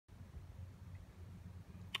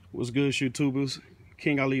What's good, shoe tubers?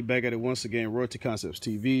 King Ali back at it once again, Royalty Concepts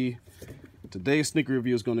TV. Today's sneaker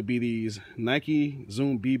review is going to be these Nike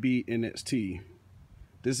Zoom BB NXT.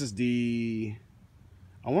 This is the,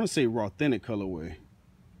 I want to say, raw authentic colorway.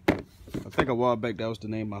 I think a while back that was the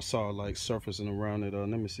name I saw like surfacing around it. Let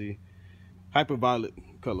me see. Hyperviolet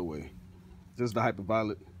colorway. This is the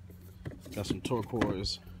hyperviolet. Got some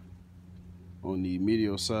turquoise on the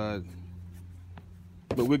medial side.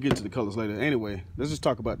 But we'll get to the colors later. Anyway, let's just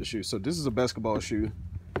talk about the shoe. So this is a basketball shoe.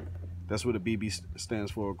 That's what the BB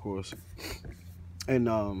stands for, of course. And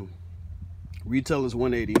retail is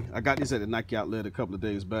 $180. I got these at the Nike outlet a couple of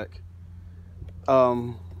days back.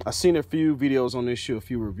 I've seen a few videos on this shoe, a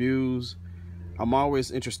few reviews. I'm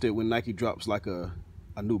always interested when Nike drops like a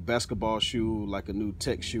new basketball shoe, like a new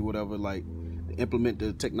tech shoe, whatever. Like, implement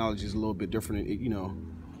the technology is a little bit different, you know,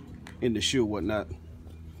 in the shoe, whatnot.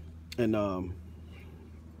 And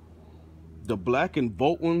the black and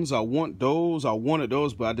Volt ones, I wanted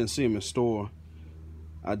those, but I didn't see them in store.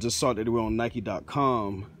 I just saw that they were on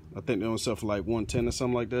Nike.com. I think they're on sale for like $110 or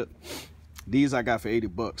something like that. These I got for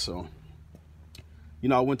 $80, so you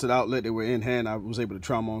know, I went to the outlet, they were in hand, I was able to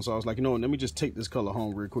try them on, so I was like, you know what, let me just take this color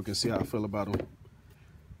home real quick and see how I feel about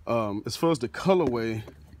them. As far as the colorway,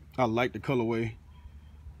 I like the colorway.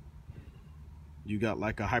 You got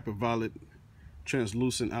like a hyperviolet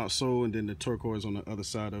translucent outsole and then the turquoise on the other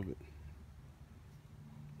side of it.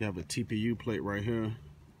 You have a TPU plate right here.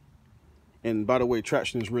 And by the way,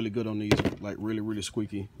 traction is really good on these, like really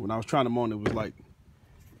squeaky. When I was trying them on, it was like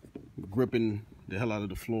gripping the hell out of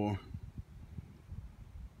the floor.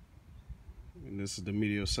 And this is the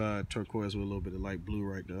medial side, turquoise with a little bit of light blue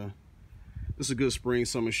right there. This is a good spring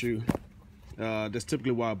summer shoe. That's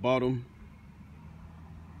typically why I bought them.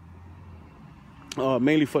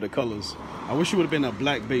 Mainly for the colors. I wish it would have been a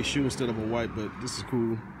black base shoe instead of a white, but this is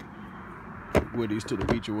cool. Wear these to the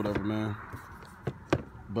beach or whatever, man.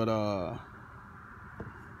 But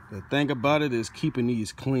the thing about it is keeping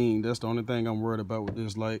these clean. That's the only thing I'm worried about with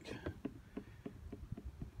this. Like,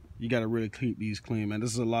 you gotta really keep these clean, man.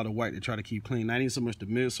 This is a lot of white to try to keep clean. Not even so much the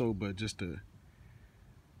midsole, but just the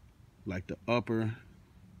upper.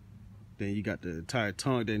 Then you got the entire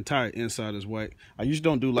tongue. The entire inside is white. I usually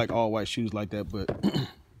don't do like all white shoes like that, but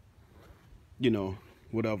you know,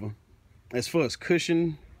 whatever. As far as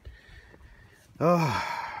cushion,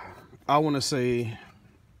 I want to say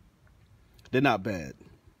they're not bad.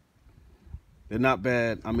 They're not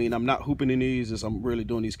bad. I mean, I'm not hooping in these as I'm really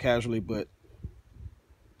doing these casually, but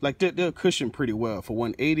like they're cushioned pretty well. For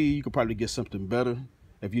 $180, you could probably get something better.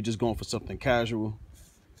 If you're just going for something casual,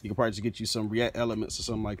 you could probably just get you some React Elements or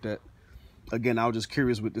something like that. Again, I was just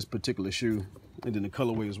curious with this particular shoe, and then the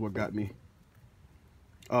colorway is what got me.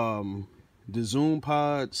 The Zoom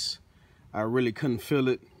pods, I really couldn't feel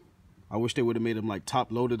it. I wish they would have made them like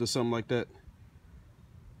top loaded or something like that.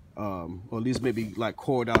 Or at least maybe like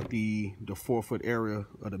cored out the forefoot area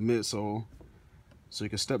of the midsole so you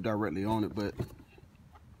can step directly on it. But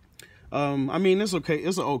I mean, it's okay.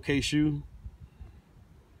 It's an okay shoe.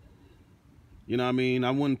 You know what I mean?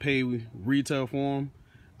 I wouldn't pay retail for them.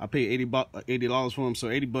 I paid $80 for them, so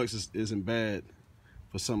 $80 isn't bad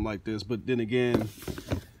for something like this. But then again,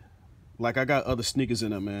 like, I got other sneakers in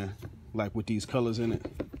there, man. Like with these colors in it,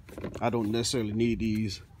 I don't necessarily need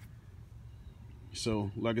these. So,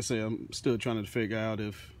 like I say, I'm still trying to figure out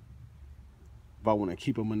if I want to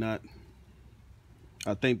keep them or not.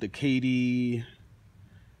 I think the KD,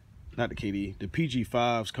 not the KD, the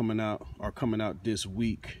PG5s are coming out this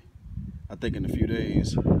week. I think in a few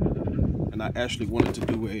days. And I actually wanted to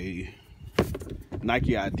do a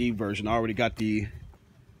Nike ID version. I already got the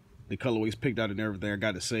colorways picked out and everything. I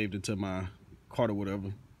got it saved into my cart or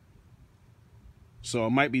whatever. So I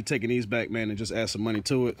might be taking these back, man, and just add some money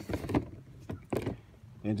to it.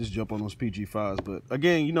 And just jump on those PG5s. But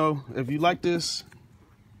again, you know, if you like this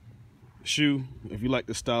shoe, if you like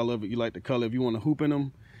the style of it, you like the color, if you want to hoop in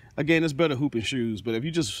them, again, it's better hooping shoes. But if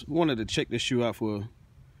you just wanted to check this shoe out for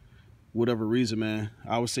whatever reason, man,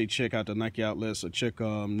 I would say check out the Nike outlets or check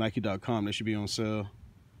Nike.com. They should be on sale.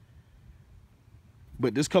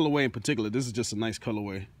 But this colorway in particular, this is just a nice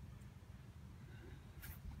colorway.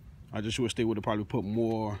 I just wish they would have probably put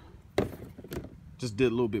more, just did a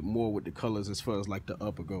little bit more with the colors as far as like the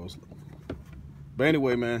upper goes. But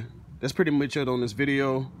anyway, man, that's pretty much it on this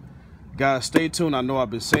video. Guys, stay tuned. I know I've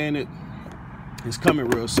been saying it. It's coming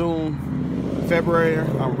real soon. February,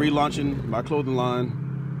 I'm relaunching my clothing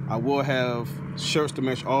line. I will have shirts to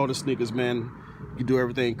match all the sneakers, man. You do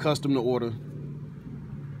everything custom to order.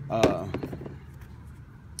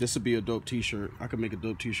 This would be a dope t-shirt. I could make a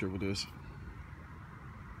dope t-shirt with this.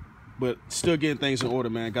 But still getting things in order,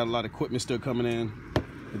 man. Got a lot of equipment still coming in.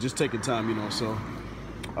 and just taking time, you know. So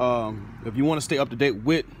if you want to stay up to date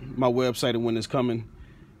with my website and when it's coming,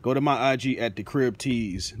 go to my IG at The Crib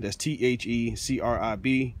Tees. That's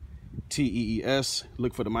TheCribTees.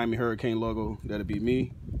 Look for the Miami Hurricane logo. That'll be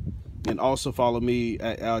me. And also follow me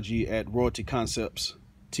at LG at Royalty Concepts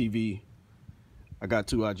TV. I got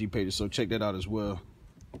 2 IG pages, so check that out as well.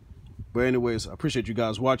 But anyways, I appreciate you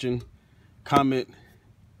guys watching. Comment,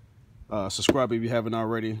 subscribe if you haven't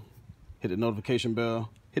already. Hit the notification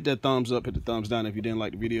bell. Hit that thumbs up, hit the thumbs down if you didn't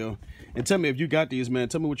like the video. And tell me if you got these, man.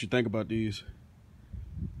 Tell me what you think about these.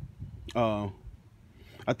 I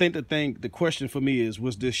think the question for me is,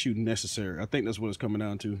 was this shoe necessary? I think that's what it's coming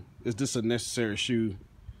down to. Is this a necessary shoe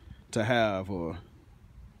to have, or,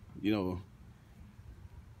 you know,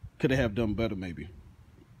 could they have done better maybe?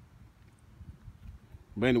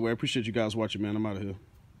 But anyway, I appreciate you guys watching, man. I'm out of here.